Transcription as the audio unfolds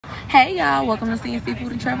Hey y'all, welcome to CNC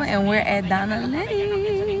Food and Travel, and we're at Dona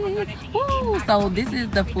Leti'S. Woo! So this is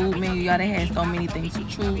the food menu, y'all. They had so many things to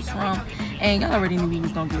choose from, and y'all already knew we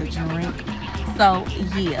was gonna get a drink. So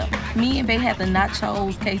yeah, me and Bae had the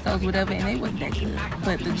nachos, quesos, whatever, and they wasn't that good,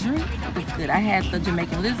 but the drink was good. I had the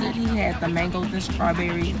Jamaican lizard, he had the mangoes and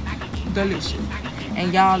strawberries, delicious.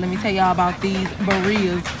 And y'all, let me tell y'all about these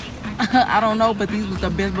burritos. I don't know, but these was the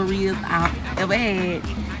best burritos I've ever had.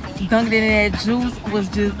 Dunking in that juice was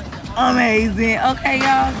just amazing. Okay,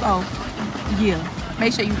 y'all, so yeah,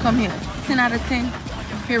 make sure you come here. 10 out of 10,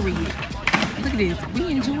 period. Look at this,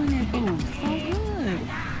 we enjoying that food so good.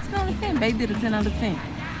 10 out of 10. Babe did a 10 out of 10,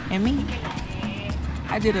 and me,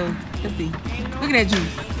 I did a, let's see, look at that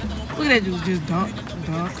juice. Look at that juice, just dunk.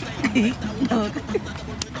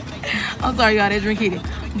 I'm sorry, y'all, that drink hit it.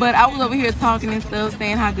 But I was over here talking and stuff,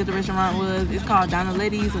 saying how good the restaurant was. It's called Dona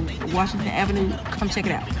Leti'S on Washington Avenue. Come check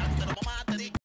it out.